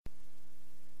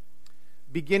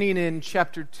beginning in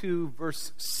chapter 2,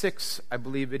 verse 6, I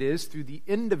believe it is, through the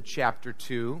end of chapter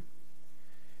 2,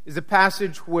 is a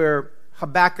passage where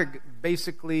Habakkuk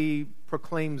basically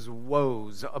proclaims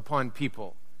woes upon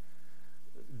people.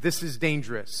 This is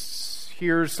dangerous.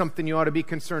 Here's something you ought to be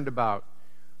concerned about.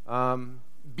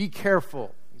 Be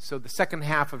careful. So the second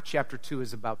half of chapter 2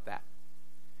 is about that.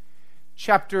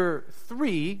 Chapter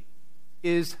 3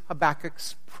 is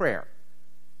Habakkuk's prayer.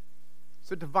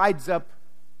 So it divides up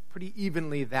pretty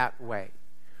evenly that way.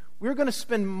 We're going to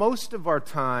spend most of our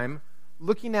time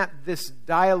looking at this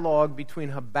dialogue between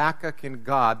Habakkuk and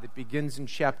God that begins in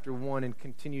chapter 1 and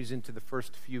continues into the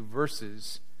first few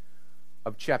verses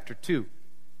of chapter 2.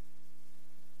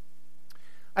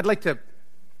 I'd like to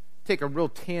take a real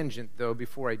tangent, though,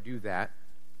 before I do that.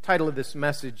 The title of this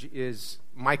message is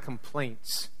My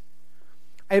Complaints.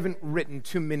 I haven't written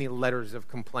too many letters of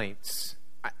complaints.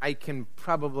 I can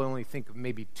probably only think of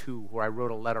maybe 2 where I wrote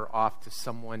a letter off to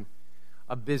someone,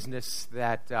 a business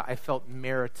that I felt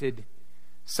merited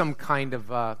some kind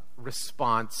of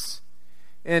response.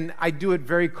 And I do it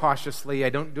very cautiously. I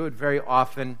don't do it very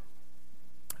often.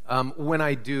 When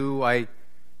I do, I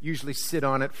usually sit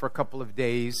on it for a couple of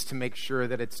days to make sure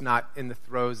that it's not in the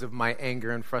throes of my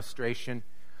anger and frustration.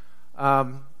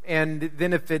 And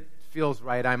then if it feels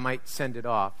right, I might send it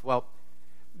off. Well,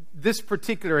 this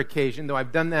particular occasion, though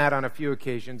I've done that on a few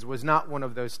occasions, was not one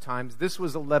of those times. This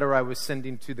was a letter I was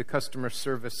sending to the customer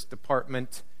service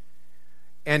department,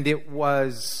 and it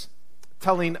was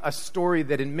telling a story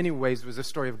that in many ways was a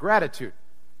story of gratitude.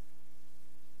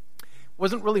 It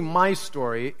wasn't really my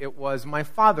story, it was my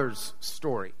father's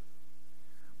story.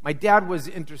 My dad was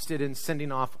interested in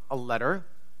sending off a letter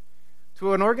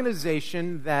to an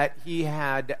organization that he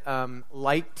had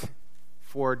liked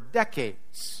for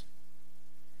decades.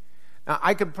 Now,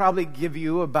 I could probably give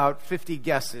you about 50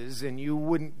 guesses, and you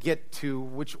wouldn't get to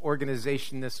which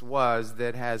organization this was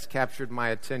that has captured my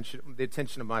attention, the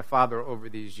attention of my father over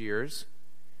these years.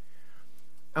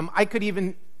 I could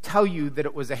even tell you that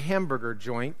it was a hamburger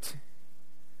joint,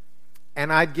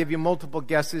 and I'd give you multiple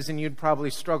guesses, and you'd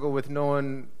probably struggle with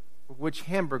knowing which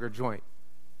hamburger joint.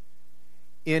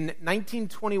 In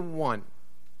 1921,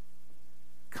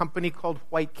 a company called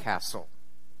White Castle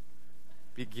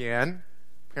began.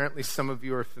 Apparently some of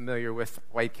you are familiar with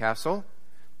White Castle.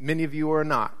 Many of you are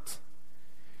not.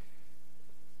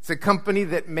 It's a company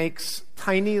that makes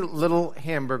tiny little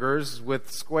hamburgers with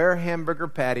square hamburger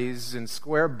patties and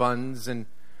square buns and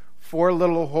 4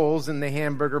 little holes in the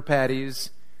hamburger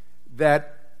patties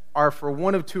that are for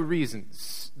one of 2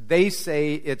 reasons. They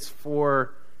say it's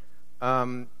for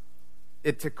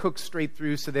it to cook straight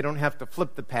through so they don't have to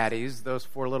flip the patties, those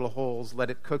 4 little holes, let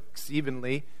it cook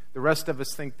evenly. The rest of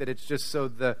us think that it's just so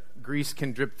the grease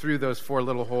can drip through those 4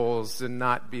 little holes and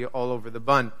not be all over the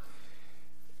bun.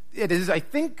 It is, I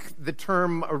think, the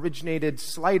term originated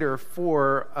slider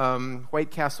for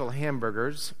White Castle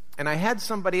hamburgers. And I had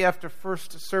somebody after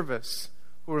first service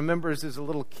who remembers as a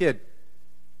little kid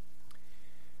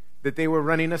that they were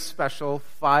running a special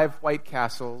 5 White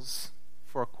Castles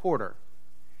for $0.25.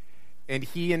 And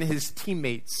he and his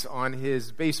teammates on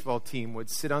his baseball team would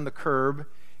sit on the curb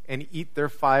and eat their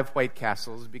 5 White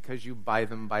Castles because you buy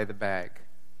them by the bag.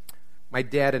 My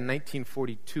dad in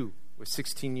 1942 was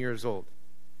 16 years old,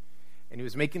 and he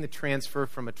was making the transfer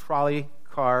from a trolley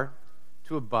car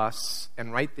to a bus,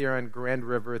 and right there on Grand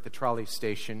River at the trolley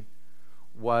station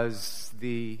was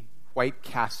the White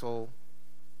Castle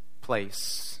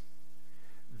place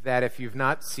that, if you've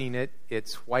not seen it,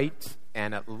 it's white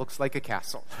and it looks like a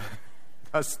castle.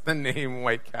 Thus the name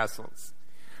White Castles.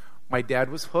 My dad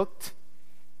was hooked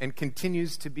and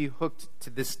continues to be hooked to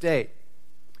this day.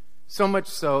 So much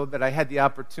so that I had the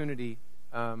opportunity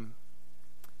about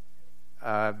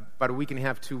a week and a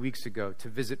half, 2 weeks ago, to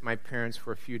visit my parents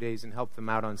for a few days and help them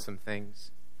out on some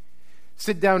things.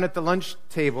 Sit down at the lunch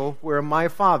table where my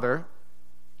father,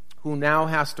 who now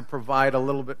has to provide a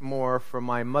little bit more for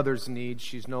my mother's needs,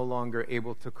 she's no longer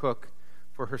able to cook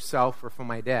for herself or for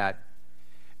my dad.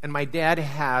 And my dad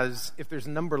has, if there's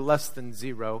a number less than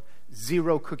 0,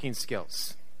 0 cooking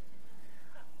skills.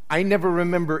 I never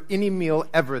remember any meal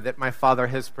ever that my father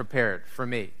has prepared for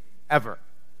me, ever.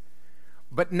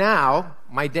 But now,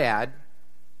 my dad,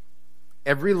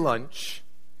 every lunch,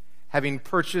 having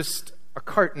purchased a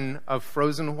carton of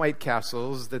frozen White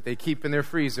Castles that they keep in their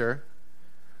freezer,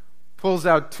 pulls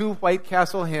out 2 White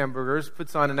Castle hamburgers,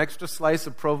 puts on an extra slice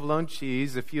of provolone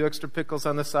cheese, a few extra pickles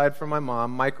on the side for my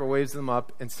mom, microwaves them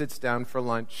up, and sits down for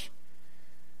lunch.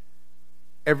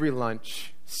 Every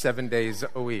lunch, 7 days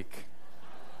a week.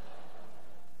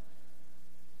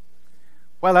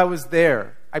 While I was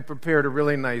there, I prepared a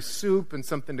really nice soup and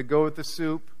something to go with the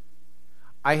soup.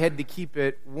 I had to keep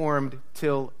it warmed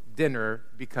till dinner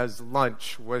because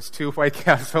lunch was 2 White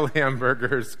Castle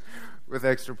hamburgers with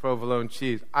extra provolone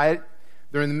cheese.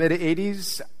 During the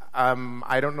mid-'80s,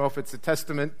 I don't know if it's a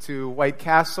testament to White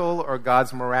Castle or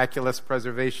God's miraculous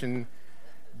preservation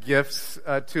gifts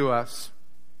to us.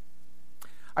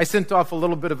 I sent off a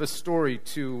little bit of a story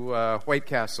to White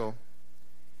Castle,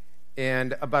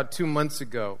 and about 2 months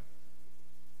ago,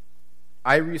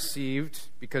 I received,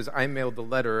 because I mailed the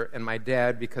letter, and my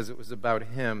dad, because it was about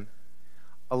him,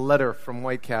 a letter from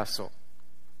White Castle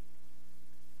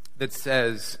that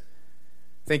says,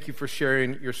 "Thank you for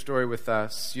sharing your story with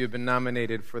us. You have been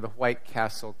nominated for the White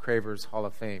Castle Cravers Hall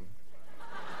of Fame."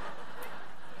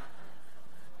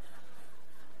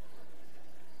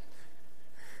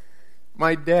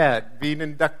 My dad being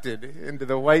inducted into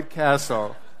the White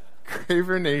Castle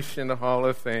Craver Nation Hall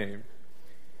of Fame.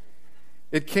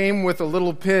 It came with a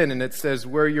little pin, and it says,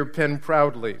 "Wear your pin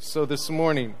proudly." So this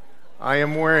morning, I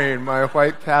am wearing my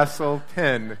White Castle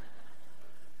pin.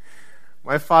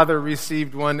 My father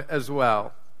received one as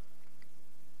well.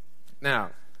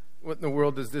 Now, what in the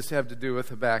world does this have to do with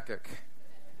Habakkuk?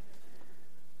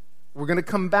 We're going to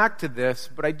come back to this,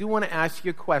 but I do want to ask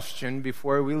you a question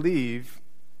before we leave.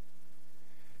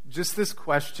 Just this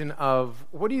question of,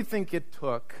 what do you think it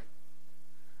took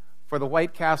for the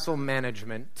White Castle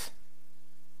management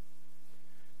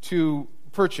to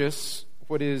purchase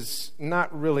what is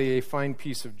not really a fine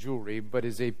piece of jewelry, but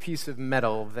is a piece of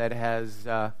metal that has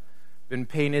been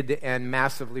painted and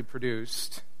massively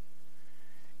produced,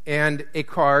 and a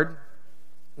card,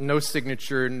 no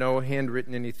signature, no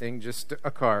handwritten anything, just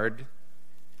a card,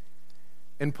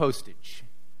 and postage?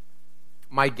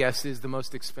 My guess is the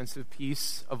most expensive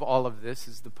piece of all of this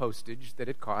is the postage that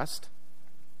it cost.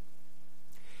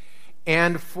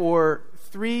 And for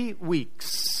 3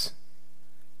 weeks,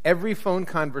 every phone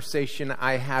conversation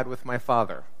I had with my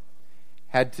father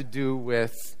had to do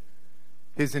with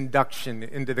his induction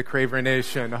into the Craver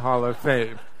Nation Hall of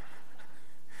Fame.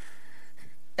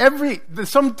 The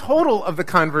sum total of the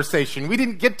conversation, we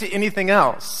didn't get to anything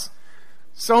else.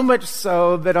 So much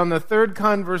so that on the third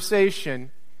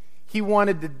conversation, he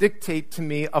wanted to dictate to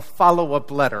me a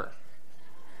follow-up letter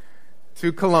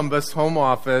to Columbus, home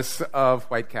office of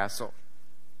White Castle.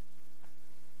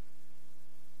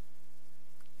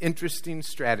 Interesting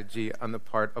strategy on the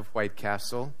part of White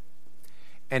Castle,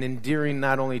 and endearing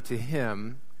not only to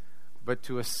him, but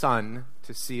to a son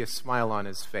to see a smile on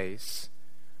his face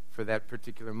for that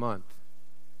particular month.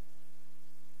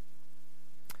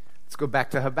 Let's go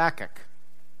back to Habakkuk.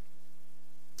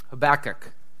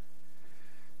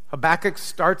 Habakkuk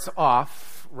starts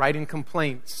off writing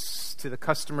complaints to the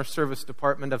customer service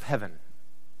department of heaven.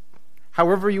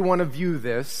 However you want to view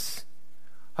this,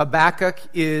 Habakkuk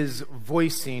is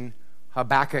voicing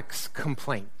Habakkuk's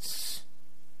complaints.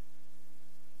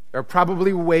 There are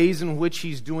probably ways in which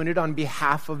he's doing it on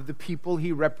behalf of the people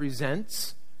he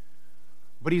represents,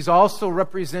 but he's also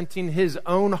representing his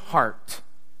own heart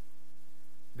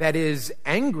that is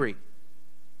angry,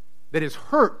 that is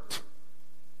hurt,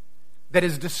 that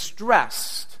is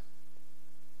distressed.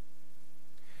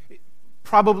 It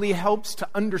probably helps to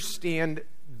understand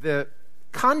the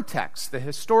context, the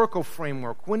historical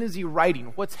framework. When is he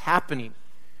writing? What's happening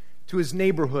to his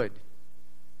neighborhood,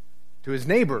 to his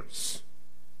neighbors,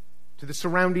 to the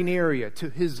surrounding area, to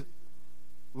his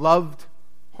loved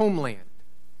homeland?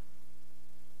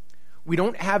 We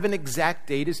don't have an exact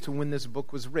date as to when this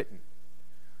book was written,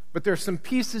 but there are some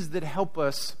pieces that help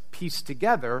us piece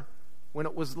together when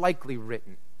it was likely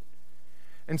written.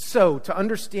 And so, to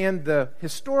understand the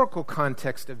historical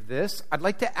context of this, I'd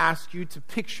like to ask you to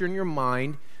picture in your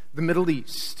mind the Middle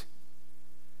East.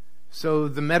 So,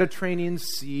 the Mediterranean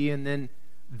Sea, and then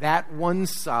that one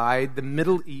side, the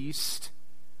Middle East,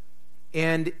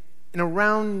 and in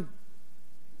around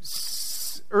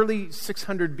early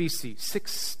 600 BC,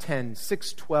 610,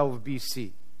 612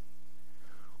 BC,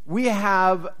 we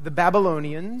have the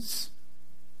Babylonians,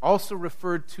 also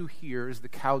referred to here as the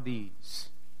Chaldees,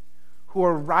 who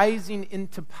are rising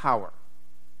into power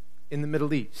in the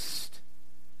Middle East.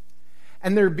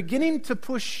 And they're beginning to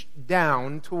push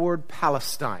down toward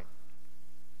Palestine.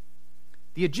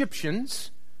 The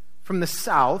Egyptians from the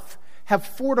south have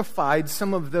fortified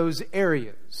some of those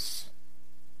areas.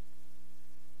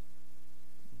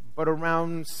 But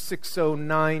around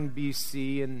 609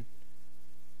 BC and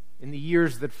in the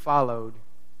years that followed,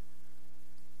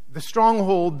 the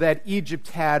stronghold that Egypt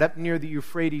had up near the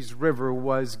Euphrates River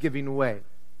was giving way.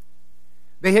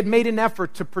 They had made an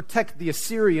effort to protect the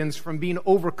Assyrians from being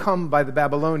overcome by the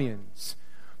Babylonians,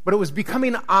 but it was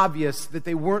becoming obvious that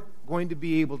they weren't going to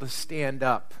be able to stand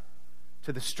up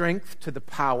to the strength, to the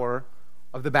power,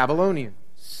 of the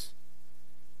Babylonians.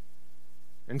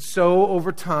 And so,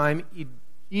 over time,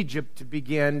 Egypt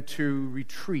began to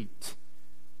retreat.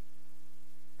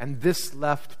 And this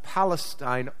left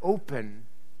Palestine open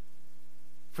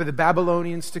for the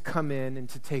Babylonians to come in and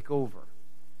to take over.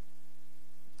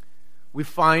 We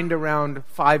find around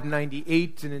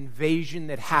 598 an invasion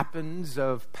that happens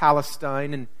of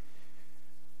Palestine and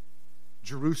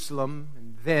Jerusalem,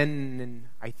 and then in,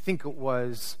 I think it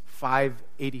was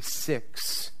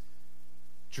 586,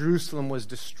 Jerusalem was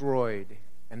destroyed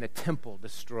and the temple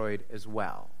destroyed as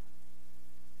well.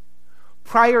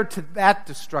 Prior to that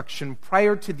destruction,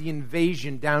 prior to the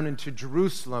invasion down into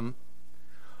Jerusalem,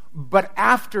 but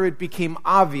after it became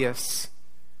obvious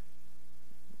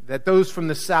that those from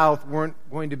the south weren't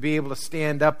going to be able to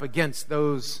stand up against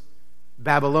those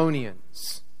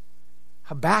Babylonians,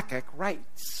 Habakkuk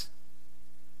writes.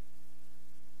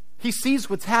 He sees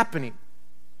what's happening.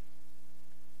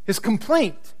 His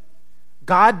complaint,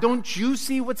 God, don't you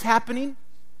see what's happening?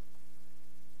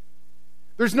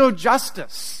 There's no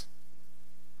justice.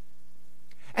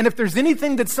 And if there's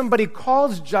anything that somebody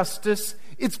calls justice,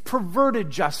 it's perverted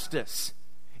justice.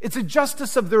 It's a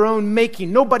justice of their own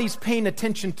making. Nobody's paying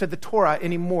attention to the Torah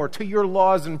anymore, to your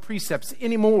laws and precepts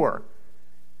anymore.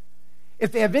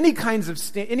 If they have any kind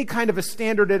of a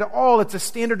standard at all, it's a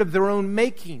standard of their own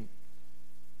making.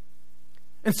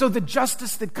 And so the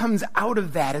justice that comes out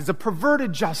of that is a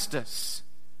perverted justice.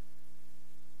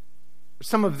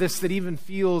 Some of this that even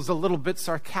feels a little bit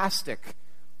sarcastic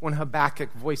when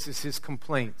Habakkuk voices his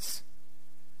complaints,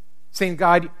 saying,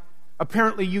 God,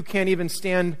 apparently you can't even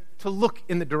stand to look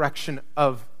in the direction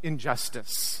of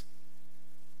injustice,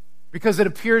 because it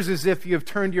appears as if you have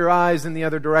turned your eyes in the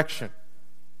other direction.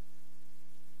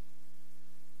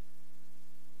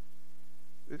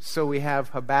 So we have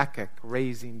Habakkuk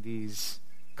raising these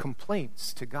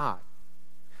complaints to God.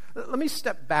 Let me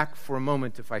step back for a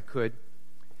moment, if I could,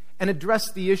 and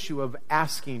address the issue of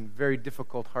asking very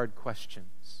difficult, hard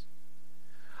questions.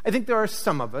 I think there are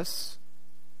some of us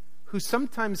who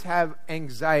sometimes have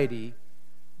anxiety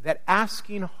that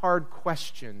asking hard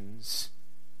questions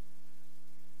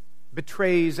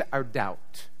betrays our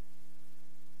doubt.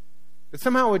 That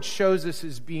somehow it shows us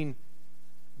as being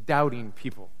doubting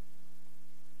people.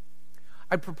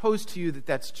 I propose to you that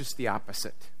that's just the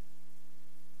opposite.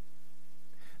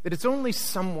 That it's only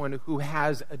someone who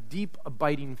has a deep,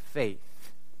 abiding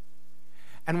faith,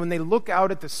 and when they look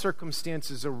out at the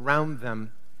circumstances around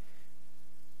them,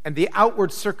 and the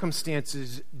outward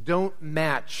circumstances don't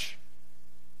match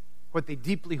what they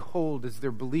deeply hold as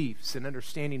their beliefs and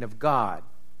understanding of God,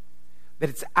 that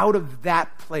it's out of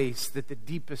that place that the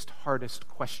deepest, hardest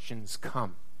questions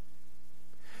come.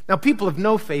 Now, people of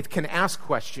no faith can ask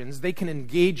questions. They can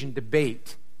engage in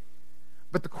debate.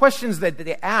 But the questions that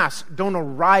they ask don't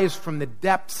arise from the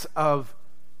depths of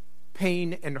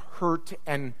pain and hurt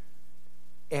and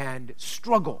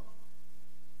struggle.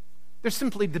 They're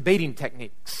simply debating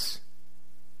techniques.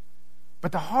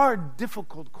 But the hard,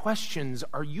 difficult questions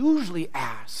are usually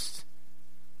asked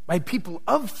by people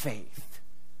of faith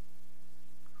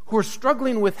who are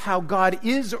struggling with how God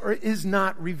is or is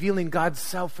not revealing God's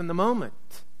self in the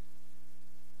moment.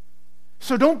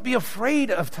 So don't be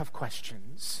afraid of tough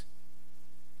questions.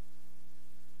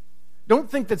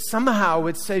 Don't think that somehow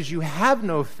it says you have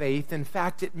no faith. In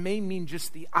fact, it may mean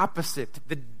just the opposite.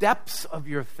 The depths of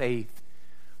your faith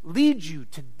lead you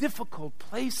to difficult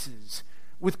places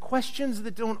with questions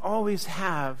that don't always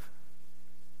have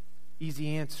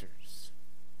easy answers.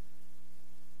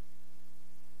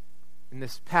 In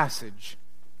this passage,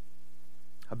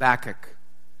 Habakkuk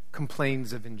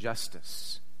complains of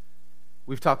injustice.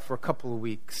 We've talked for a couple of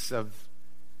weeks of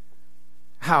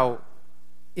how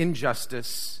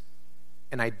injustice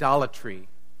and idolatry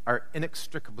are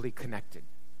inextricably connected.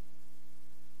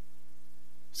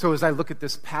 So as I look at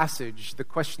this passage, the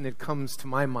question that comes to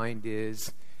my mind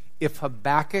is, if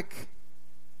Habakkuk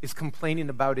is complaining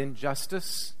about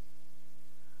injustice,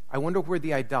 I wonder where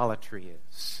the idolatry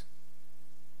is.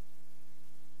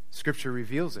 Scripture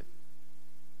reveals it.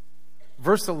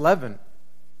 Verse 11,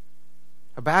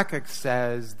 Habakkuk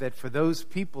says that for those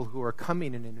people who are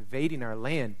coming and invading our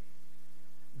land,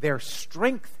 their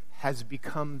strength has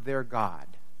become their God.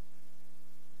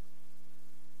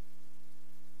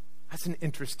 That's an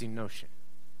interesting notion.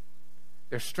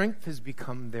 Their strength has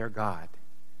become their God.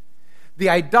 The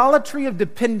idolatry of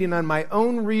depending on my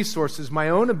own resources, my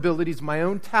own abilities, my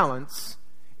own talents,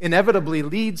 inevitably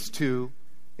leads to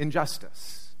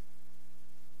injustice.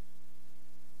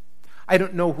 I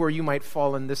don't know where you might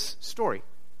fall in this story.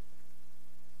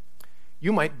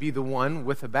 You might be the one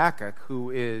with Habakkuk who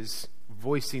is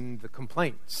voicing the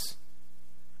complaints.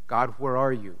 God, where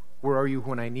are you? Where are you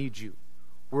when I need you?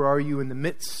 Where are you in the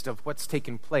midst of what's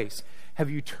taken place? Have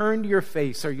you turned your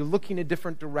face? Are you looking a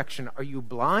different direction? Are you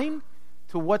blind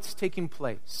to what's taking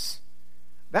place?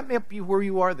 That might be where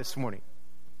you are this morning.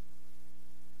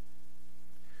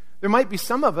 There might be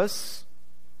some of us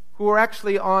who are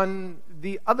actually on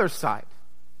the other side.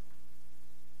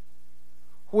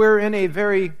 We're in a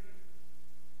very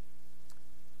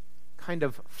kind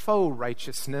of faux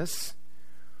righteousness.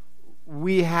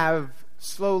 We have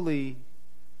slowly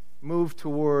moved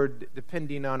toward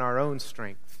depending on our own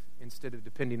strength instead of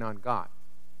depending on God.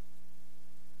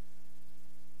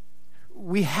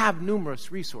 We have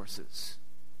numerous resources.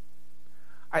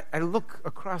 I look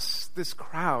across this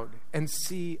crowd and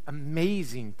see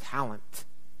amazing talent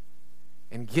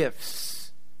and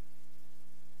gifts,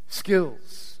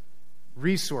 skills,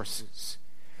 resources.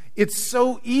 It's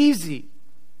so easy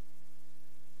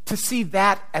to see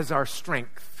that as our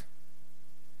strength,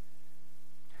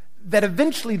 that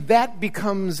eventually that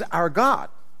becomes our God.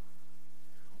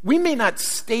 We may not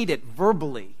state it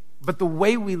verbally, but the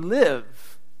way we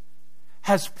live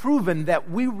has proven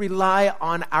that we rely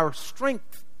on our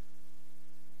strength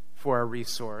for our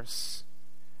resource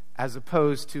as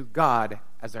opposed to God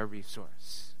as our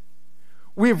resource.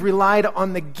 We have relied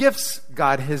on the gifts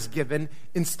God has given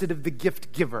instead of the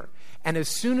gift giver. And as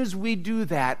soon as we do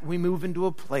that, we move into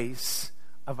a place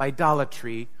of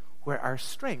idolatry where our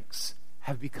strengths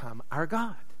have become our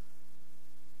God.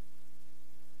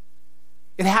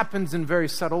 It happens in very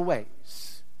subtle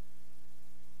ways.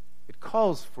 It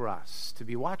calls for us to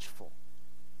be watchful,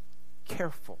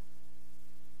 careful,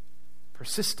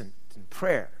 persistent in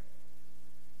prayer,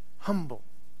 humble,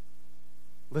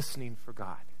 listening for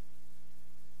God.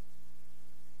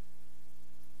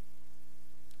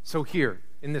 So here,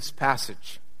 in this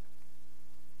passage,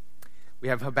 we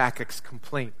have Habakkuk's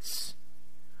complaints.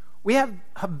 We have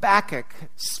Habakkuk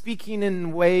speaking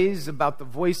in ways about the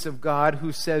voice of God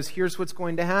who says, here's what's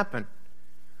going to happen.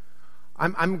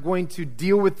 I'm going to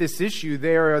deal with this issue.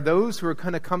 There are those who are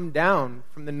going to come down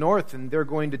from the north and they're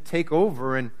going to take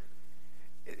over, and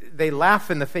they laugh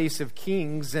in the face of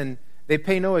kings and they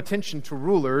pay no attention to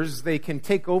rulers. They can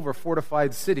take over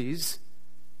fortified cities.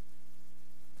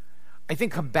 I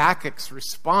think Habakkuk's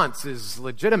response is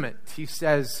legitimate. He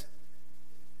says,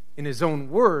 in his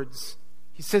own words,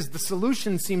 he says, the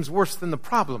solution seems worse than the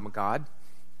problem, God.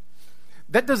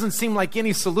 That doesn't seem like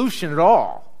any solution at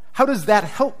all. How does that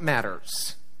help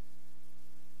matters?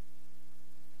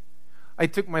 I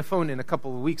took my phone in a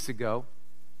couple of weeks ago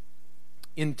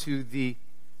into the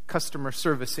customer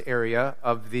service area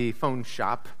of the phone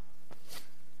shop.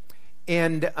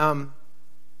 And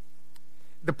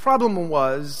the problem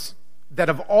was that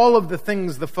of all of the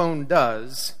things the phone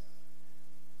does,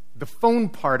 the phone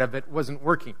part of it wasn't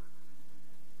working.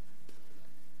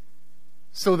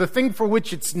 So the thing for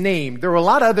which it's named, there were a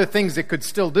lot of other things it could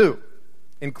still do,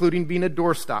 including being a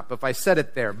doorstop if I set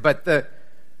it there. But the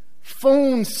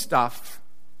phone stuff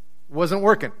wasn't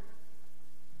working.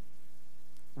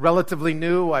 Relatively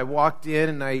new, I walked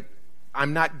in and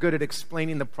I'm not good at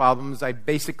explaining the problems. I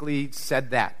basically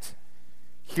said that.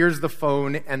 Here's the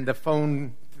phone, and the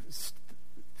phone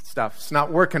stuff's not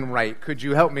working right. Could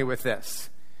you help me with this?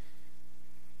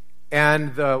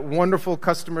 And the wonderful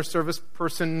customer service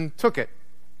person took it,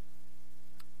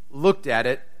 looked at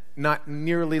it, not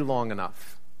nearly long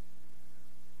enough.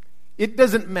 It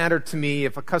doesn't matter to me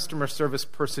if a customer service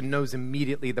person knows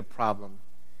immediately the problem.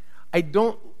 I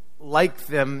don't like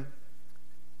them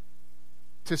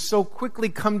to so quickly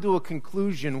come to a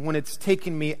conclusion when it's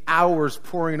taken me hours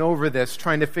poring over this,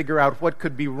 trying to figure out what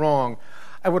could be wrong.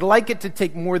 I would like it to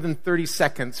take more than 30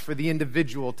 seconds for the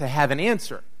individual to have an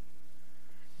answer.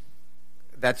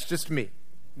 That's just me.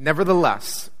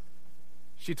 Nevertheless,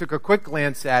 she took a quick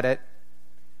glance at it.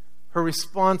 Her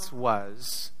response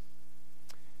was,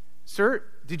 "Sir,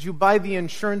 did you buy the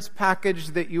insurance package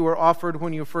that you were offered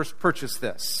when you first purchased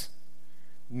this?"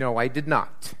 "No, I did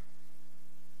not."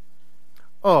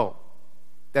 "Oh,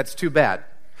 that's too bad.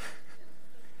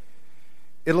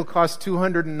 It'll cost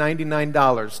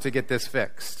 $299 to get this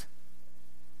fixed."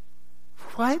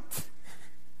 What?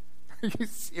 Are you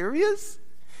serious?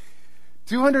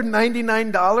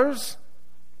 $299?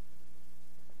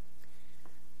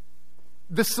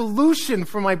 The solution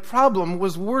for my problem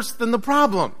was worse than the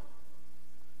problem.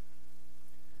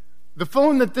 The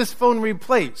phone that this phone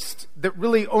replaced, that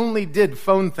really only did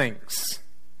phone things,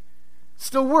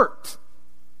 still worked.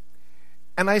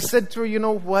 And I said to her, you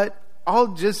know what?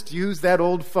 I'll just use that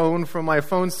old phone for my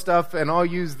phone stuff, and I'll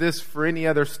use this for any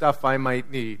other stuff I might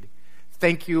need.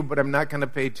 Thank you, but I'm not going to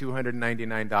pay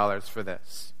 $299 for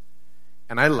this.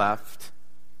 And I left.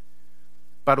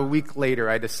 About a week later,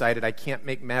 I decided I can't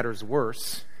make matters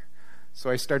worse, so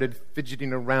I started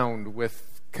fidgeting around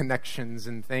with connections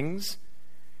and things,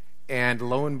 and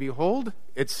lo and behold,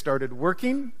 it started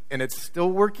working, and it's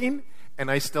still working, and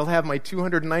I still have my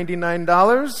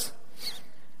 $299.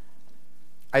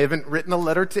 I haven't written a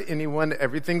letter to anyone.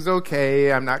 Everything's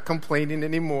okay. I'm not complaining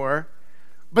anymore.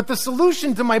 But the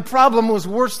solution to my problem was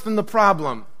worse than the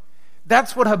problem.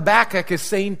 That's what Habakkuk is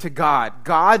saying to God.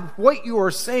 God, what you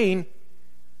are saying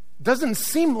doesn't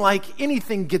seem like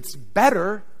anything gets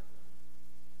better.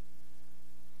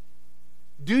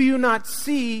 Do you not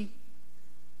see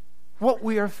what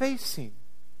we are facing?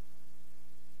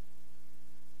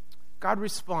 God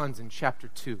responds in chapter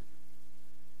 2.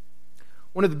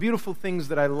 One of the beautiful things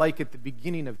that I like at the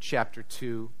beginning of chapter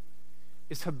 2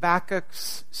 is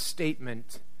Habakkuk's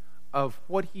statement of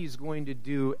what he's going to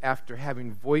do after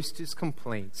having voiced his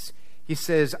complaints. He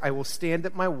says, I will stand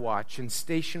at my watch and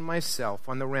station myself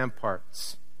on the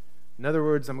ramparts. In other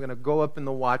words, I'm going to go up in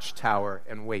the watchtower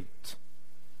and wait.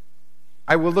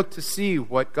 I will look to see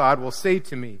what God will say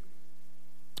to me,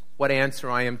 what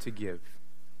answer I am to give,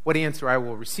 what answer I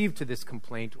will receive to this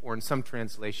complaint, or in some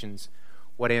translations,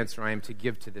 what answer I am to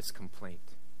give to this complaint.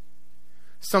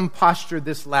 Some posture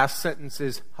this last sentence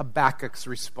is Habakkuk's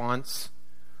response,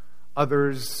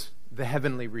 others the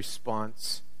heavenly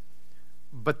response.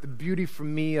 But the beauty for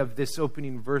me of this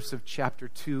opening verse of chapter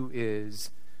 2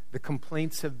 is the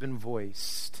complaints have been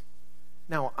voiced.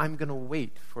 Now I'm going to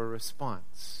wait for a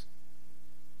response.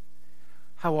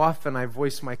 How often I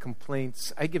voice my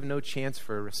complaints, I give no chance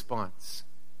for a response.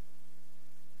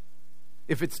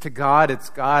 If it's to God, it's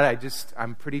God.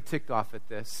 I'm pretty ticked off at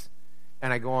this,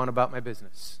 and I go on about my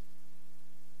business.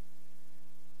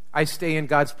 I stay in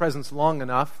God's presence long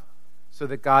enough so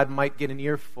that God might get an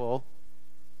earful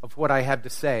of what I have to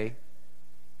say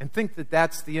and think that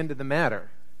that's the end of the matter.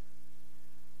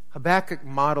 Habakkuk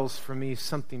models for me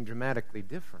something dramatically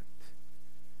different.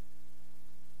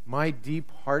 My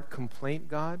deep heart complaint,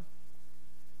 God,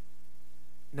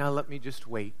 now let me just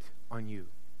wait on you.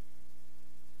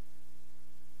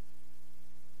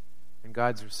 And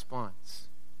God's response.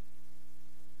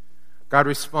 God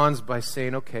responds by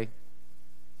saying, okay,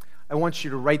 I want you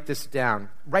to write this down.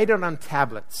 Write it on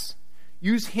tablets.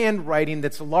 Use handwriting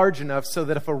that's large enough so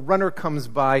that if a runner comes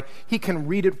by, he can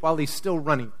read it while he's still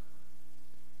running.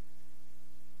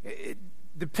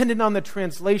 Depending on the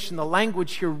translation, the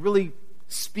language here really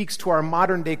speaks to our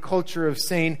modern day culture of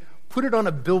saying, put it on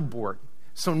a billboard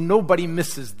so nobody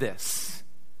misses this.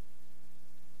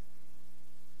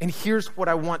 And here's what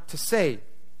I want to say,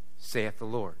 saith the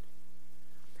Lord.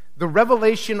 The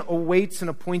revelation awaits an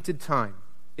appointed time.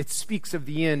 It speaks of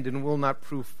the end and will not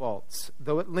prove false.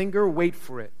 Though it linger, wait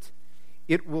for it.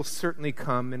 It will certainly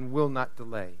come and will not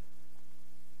delay.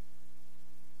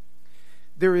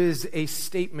 There is a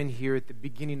statement here at the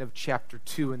beginning of chapter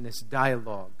 2 in this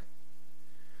dialogue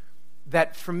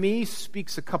that for me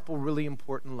speaks a couple really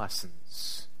important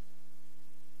lessons.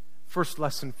 First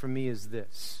lesson for me is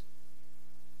this.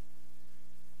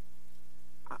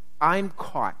 I'm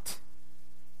caught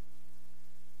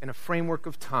in a framework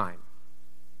of time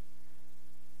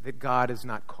that God is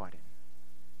not caught in.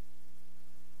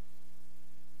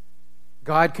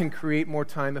 God can create more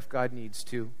time if God needs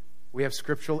to. We have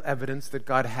scriptural evidence that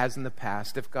God has in the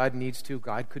past. If God needs to,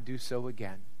 God could do so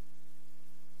again.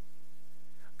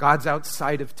 God's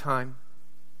outside of time.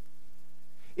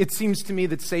 It seems to me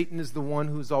that Satan is the one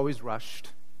who's always rushed.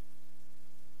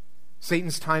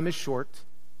 Satan's time is short.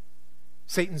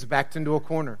 Satan's backed into a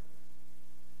corner.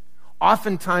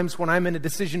 Oftentimes when I'm in a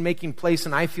decision-making place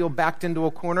and I feel backed into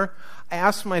a corner, I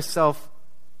ask myself,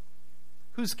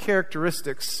 whose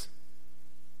characteristics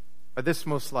are this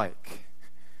most like?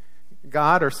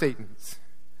 God or Satan's?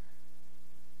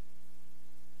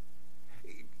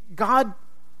 God's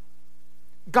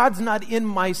not in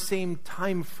my same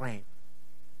time frame.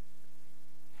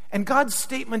 And God's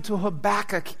statement to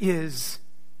Habakkuk is,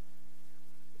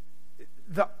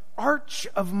 the arch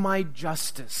of my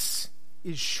justice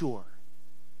is sure.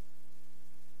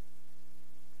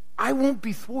 I won't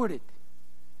be thwarted.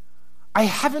 I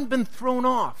haven't been thrown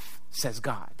off, says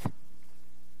God.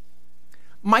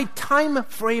 My time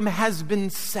frame has been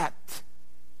set.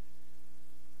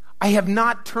 I have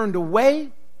not turned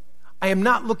away. I am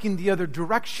not looking the other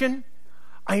direction.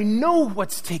 I know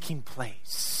what's taking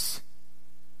place.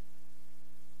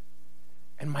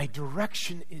 And my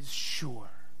direction is sure.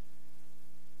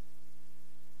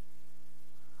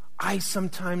 I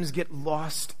sometimes get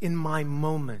lost in my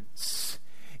moments.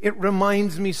 It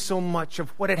reminds me so much of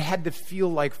what it had to feel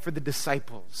like for the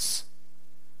disciples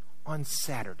on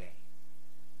Saturday.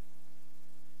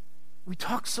 we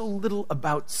talk so little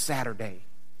about Saturday.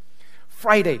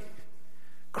 Friday,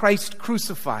 Christ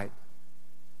crucified.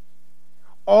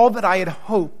 All that I had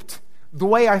hoped, the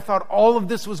way I thought all of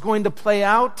this was going to play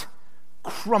out,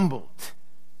 crumbled.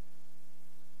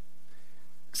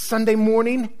 Sunday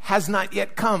morning has not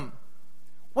yet come.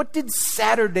 What did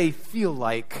Saturday feel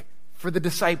like for the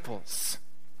disciples?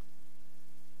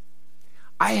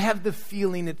 I have the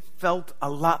feeling it felt a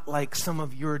lot like some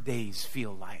of your days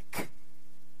feel like.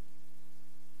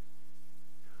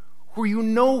 Where you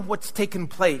know what's taken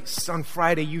place on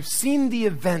Friday. You've seen the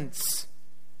events.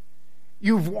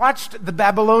 You've watched the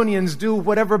Babylonians do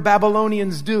whatever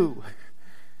Babylonians do.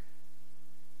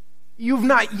 You've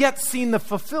not yet seen the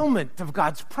fulfillment of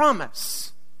God's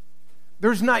promise.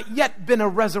 There's not yet been a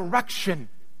resurrection,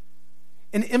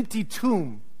 an empty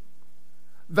tomb.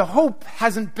 The hope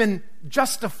hasn't been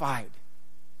justified.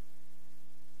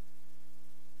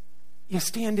 You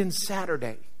stand in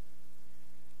Saturday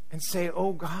and say,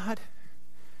 "Oh God,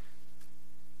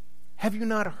 have you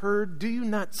not heard? Do you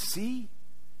not see?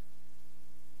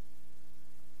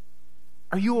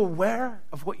 Are you aware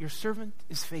of what your servant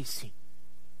is facing?"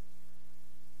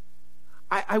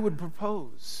 I would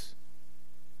propose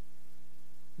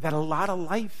that a lot of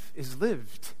life is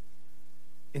lived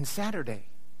in Saturday.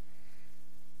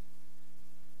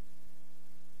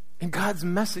 And God's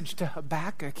message to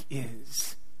Habakkuk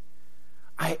is,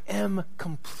 I am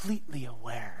completely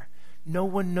aware. No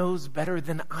one knows better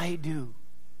than I do.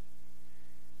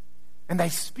 And I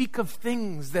speak of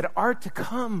things that are to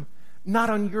come, not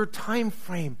on your time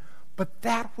frame, but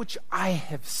that which I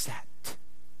have set,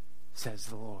 says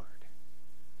the Lord.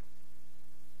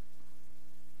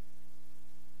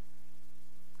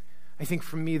 I think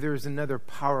for me there's another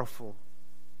powerful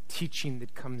teaching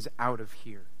that comes out of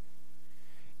here.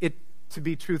 It, to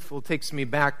be truthful, takes me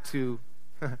back to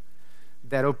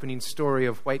that opening story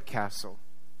of White Castle.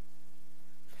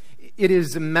 It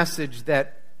is a message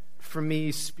that, for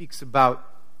me, speaks about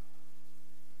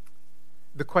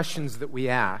the questions that we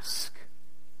ask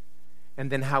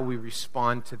and then how we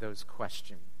respond to those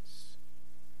questions.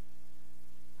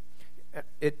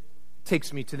 It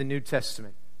takes me to the New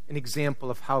Testament, an example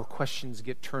of how questions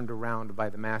get turned around by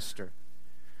the Master.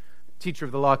 The teacher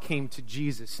of the law came to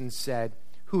Jesus and said,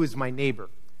 "Who is my neighbor?"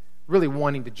 Really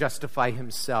wanting to justify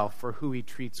himself for who he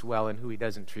treats well and who he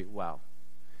doesn't treat well.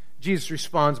 Jesus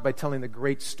responds by telling the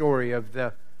great story of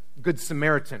the Good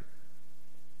Samaritan.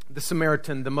 The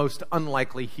Samaritan, the most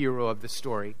unlikely hero of the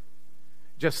story,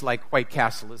 just like White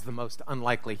Castle is the most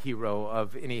unlikely hero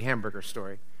of any hamburger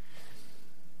story.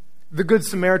 The Good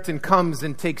Samaritan comes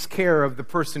and takes care of the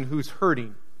person who's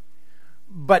hurting.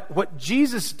 But what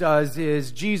Jesus does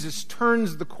is Jesus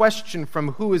turns the question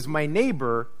from who is my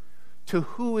neighbor to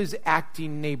who is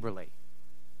acting neighborly.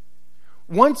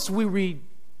 Once we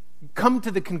come to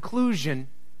the conclusion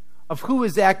of who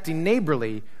is acting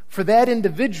neighborly, for that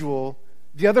individual,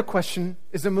 the other question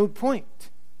is a moot point.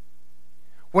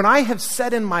 When I have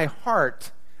said in my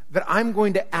heart that I'm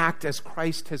going to act as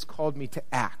Christ has called me to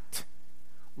act,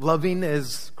 loving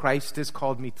as Christ has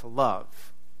called me to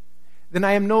love, then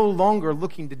I am no longer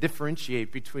looking to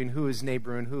differentiate between who is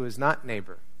neighbor and who is not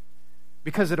neighbor,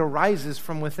 because it arises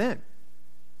from within.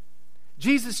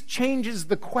 Jesus changes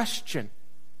the question.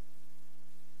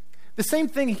 The same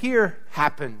thing here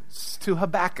happens to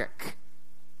Habakkuk.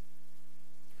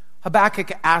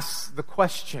 Habakkuk asks the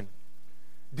question,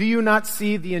 "Do you not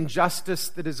see the injustice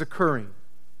that is occurring?"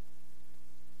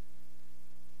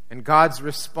 And God's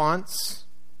response,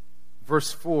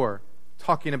 verse 4,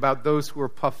 talking about those who are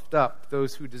puffed up,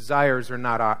 those whose desires are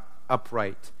not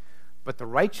upright, but the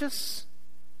righteous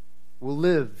will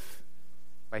live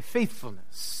by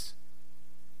faithfulness.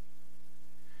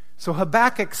 So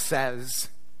Habakkuk says,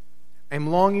 I'm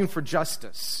longing for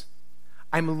justice.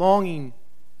 I'm longing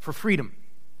for freedom.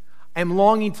 I'm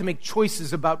longing to make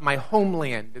choices about my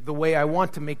homeland the way I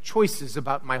want to make choices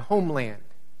about my homeland.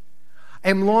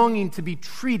 I'm longing to be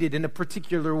treated in a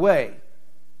particular way.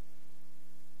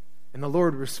 And the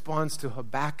Lord responds to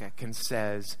Habakkuk and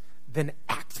says, then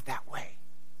act that way.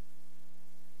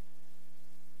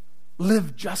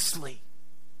 Live justly.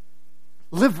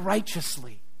 Live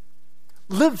righteously.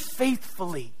 Live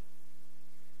faithfully.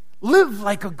 Live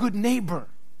like a good neighbor.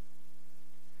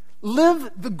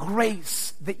 Live the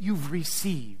grace that you've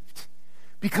received.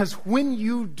 Because when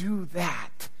you do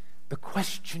that, the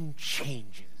question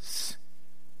changes.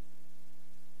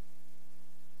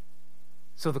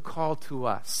 So the call to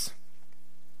us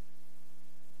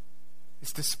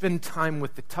is to spend time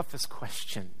with the toughest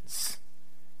questions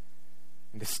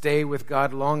and to stay with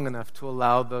God long enough to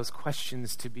allow those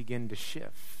questions to begin to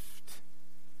shift.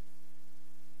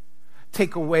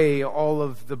 take away all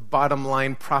of the bottom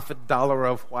line profit dollar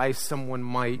of why someone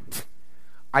might.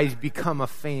 I become a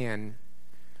fan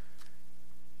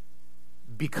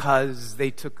because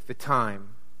they took the time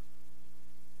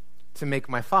to make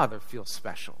my father feel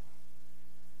special.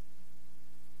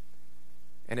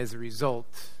 And as a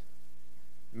result,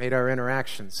 made our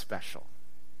interactions special.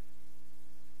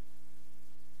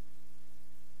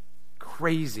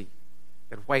 Crazy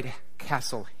that White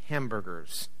Castle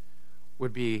hamburgers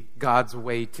would be God's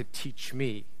way to teach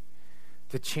me,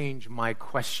 to change my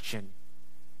question,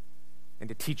 and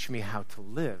to teach me how to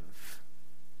live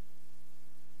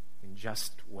in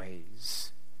just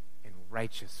ways, in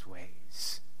righteous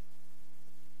ways,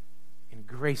 in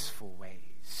graceful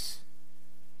ways,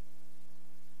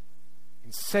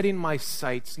 in setting my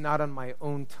sights not on my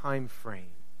own time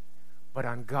frame, but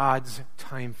on God's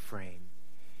time frame,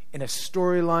 in a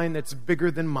storyline that's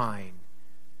bigger than mine,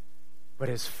 but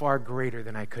is far greater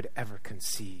than I could ever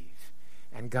conceive.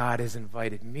 And God has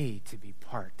invited me to be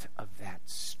part of that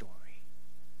story.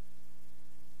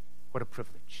 What a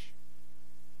privilege.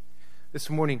 This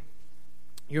morning,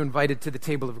 you're invited to the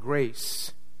table of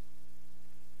grace,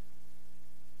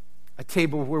 a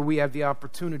table where we have the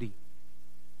opportunity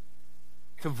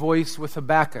to voice with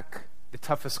Habakkuk the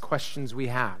toughest questions we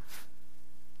have,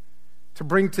 to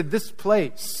bring to this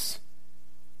place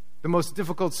the most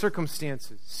difficult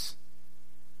circumstances,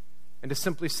 and to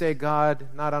simply say, God,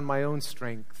 not on my own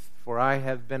strength, for I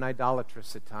have been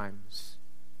idolatrous at times,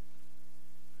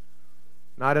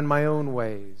 not in my own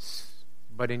ways,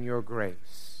 but in your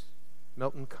grace.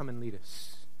 Milton, come and lead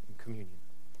us in communion.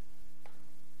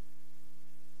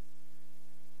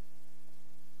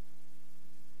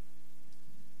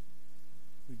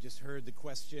 We just heard the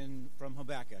question from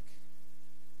Habakkuk.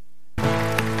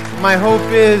 My hope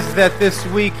is that this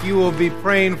week you will be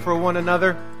praying for one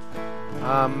another.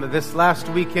 This last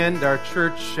weekend, our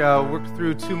church worked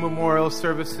through 2 memorial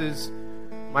services.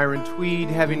 Myron Tweed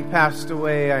having passed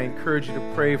away, I encourage you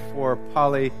to pray for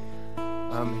Polly,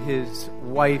 his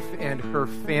wife, and her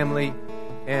family.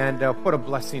 And what a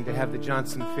blessing to have the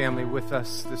Johnson family with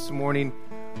us this morning.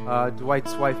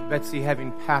 Dwight's wife, Betsy,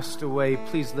 having passed away.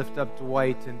 Please lift up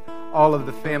Dwight and all of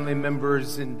the family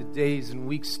members in the days and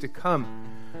weeks to come.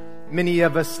 Many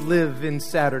of us live in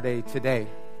Saturday today.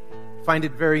 Find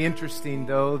it very interesting,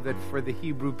 though, that for the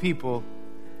Hebrew people,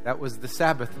 that was the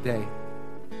Sabbath day.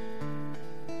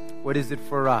 What is it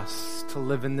for us to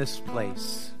live in this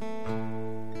place,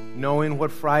 knowing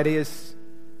what Friday is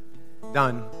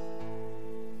done,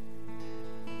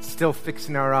 still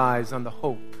fixing our eyes on the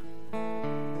hope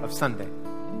of Sunday?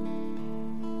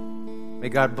 May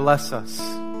God bless us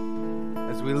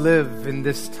as we live in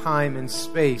this time and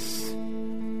space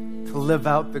to live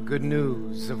out the good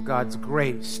news of God's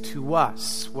grace to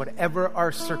us, whatever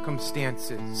our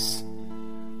circumstances.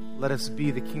 Let us be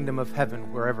the kingdom of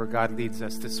heaven wherever God leads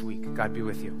us this week. God be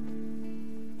with you.